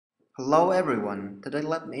Hello everyone, today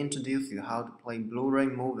let me introduce you how to play Blu-ray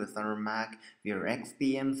movies on your Mac via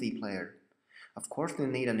XBMC player. Of course you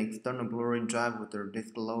need an external Blu-ray drive with your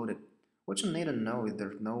disc loaded. What you need to know is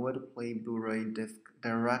there's no way to play Blu-ray disc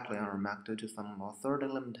directly on your Mac due to some authority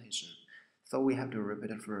limitation, so we have to rip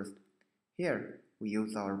it first. Here, we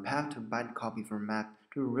use our Pavtube ByteCopy for Mac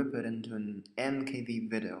to rip it into an M4v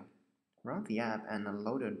video. Run the app and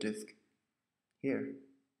unload your disc. Here.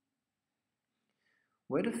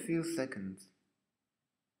 Wait a few seconds.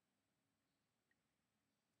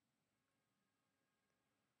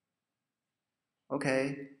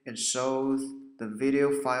 Okay, it shows the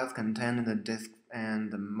video files contained in the disk,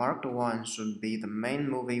 and the marked one should be the main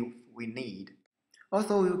movie we need.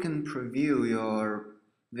 Also, you can preview your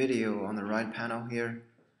video on the right panel here.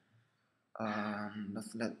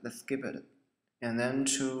 Let's skip it, and then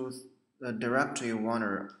choose the directory you want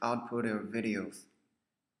to output your videos.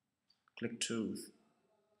 Click Choose.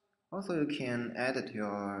 Also, you can edit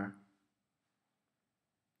your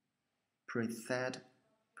preset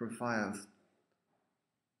profiles.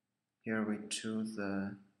 Here we choose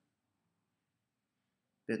the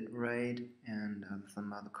bit rate and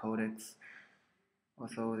some other codecs.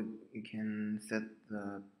 Also, you can set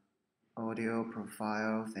the audio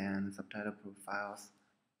profiles and subtitle profiles.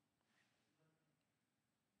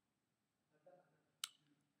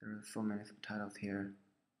 There are so many subtitles here.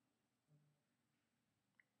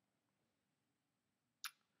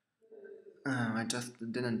 I just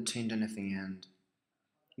didn't change anything and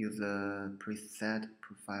use the preset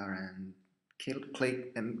profile and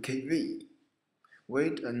click M4v.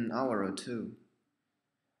 Wait an hour or two.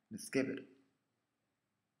 Let's skip it.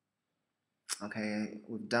 Okay,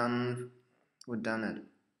 we've done it.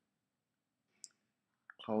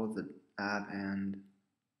 Close the app and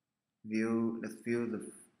let's view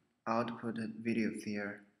the outputted videos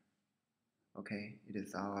here. Okay, it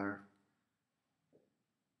is our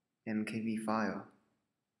M4v file.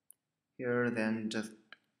 Here then just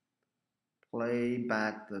play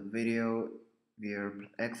back the video via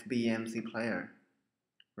XBMC player.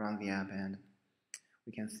 Run the app and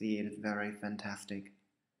we can see it is very fantastic.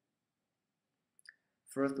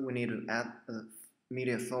 First we need to add a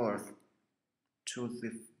media source. Choose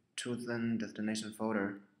the chosen destination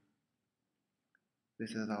folder.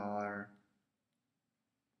 This is our.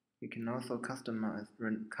 You can also customize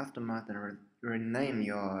and rename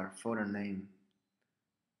your folder name.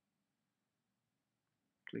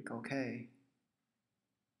 Click OK.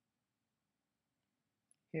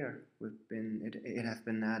 Here it has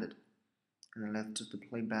been added, and let's just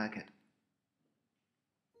play back it.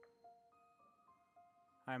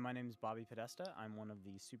 Hi, my name is Bobby Podesta. I'm one of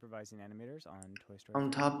the supervising animators on Toy Story.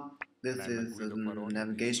 On top, this is the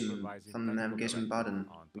navigation button.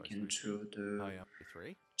 We can choose to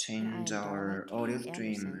change our audio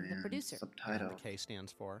stream and subtitle. The K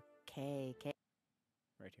stands for K.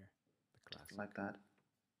 Right here. Just like that.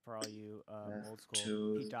 For all you old school,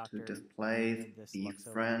 choose Pete Doctor to display the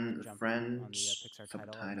French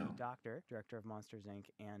subtitle. Pete Doctor, director of Monsters Inc.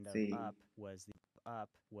 and Up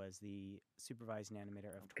was the supervising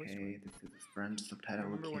animator of Toy Story. Okay, this is the French subtitle.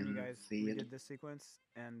 Remember when you guys did this sequence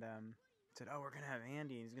and said, "Oh, we're gonna have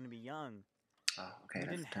Andy, and he's gonna be young." Oh, okay.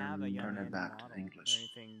 We didn't have a young Andy model or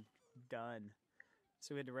anything done,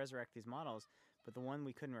 so we had to resurrect these models. But the one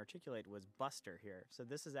we couldn't articulate was Buster here. So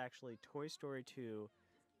this is actually Toy Story 2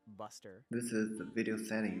 Buster. This is the video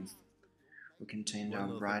settings. We can change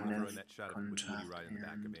our brightness, contrast,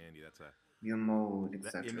 and view mode,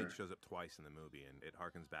 etc. That image shows up twice in the movie, and it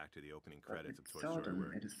harkens back to the opening credits of Toy Story,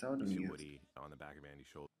 where it is seldom you see used. Woody on the back of Andy's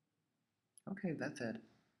shoulder. Okay, that's it.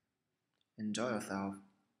 Enjoy yourself.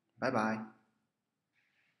 Bye bye.